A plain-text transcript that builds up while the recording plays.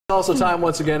Also time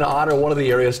once again to honor one of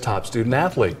the area's top student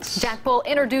athletes. Jack Bull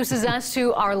introduces us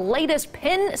to our latest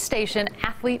Penn Station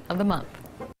Athlete of the Month.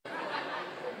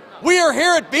 We are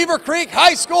here at Beaver Creek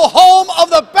High School, home of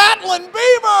the Battling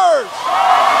Beavers!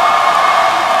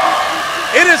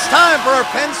 It is time for our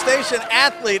Penn Station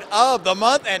Athlete of the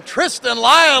Month, and Tristan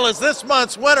Lyle is this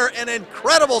month's winner, an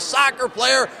incredible soccer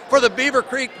player for the Beaver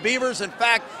Creek Beavers. In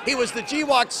fact, he was the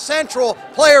GWOC Central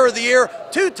Player of the Year,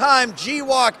 two-time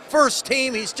GWOC first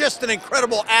team. He's just an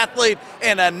incredible athlete,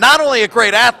 and not only a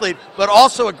great athlete, but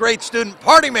also a great student.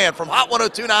 Party Man from Hot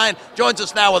 102.9 joins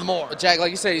us now with more. Jack,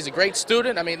 like you said, he's a great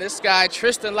student. I mean, this guy,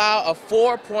 Tristan Lyle, a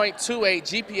 4.28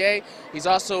 GPA. He's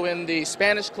also in the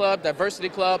Spanish Club, Diversity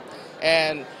Club.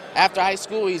 And after high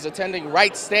school, he's attending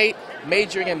Wright State,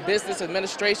 majoring in business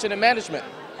administration and management.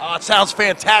 Oh, it sounds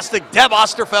fantastic. Deb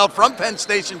Osterfeld from Penn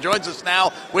Station joins us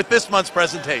now with this month's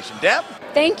presentation. Deb?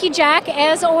 Thank you, Jack.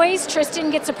 As always, Tristan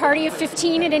gets a party of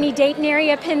 15 at any Dayton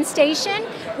area Penn Station.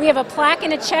 We have a plaque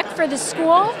and a check for the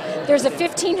school. There's a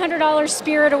 $1,500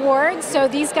 Spirit Award, so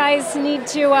these guys need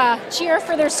to cheer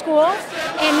for their school.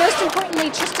 And most importantly,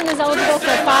 Tristan is eligible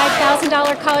for a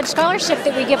 $5,000 college scholarship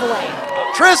that we give away.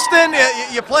 Tristan,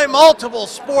 you play multiple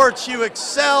sports. You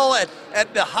excel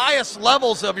at the highest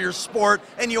levels of your sport,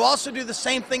 and you also do the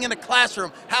same thing in the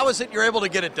classroom. How is it you're able to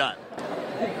get it done?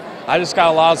 I just got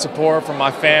a lot of support from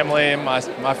my family,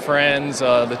 my friends,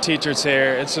 the teachers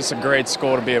here. It's just a great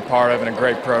school to be a part of and a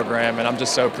great program, and I'm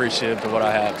just so appreciative of what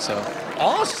I have. So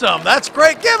awesome. That's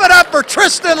great. Give it up for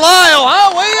Tristan Lyle,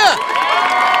 huh, will you?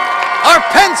 Our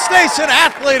Penn Station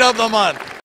Athlete of the Month.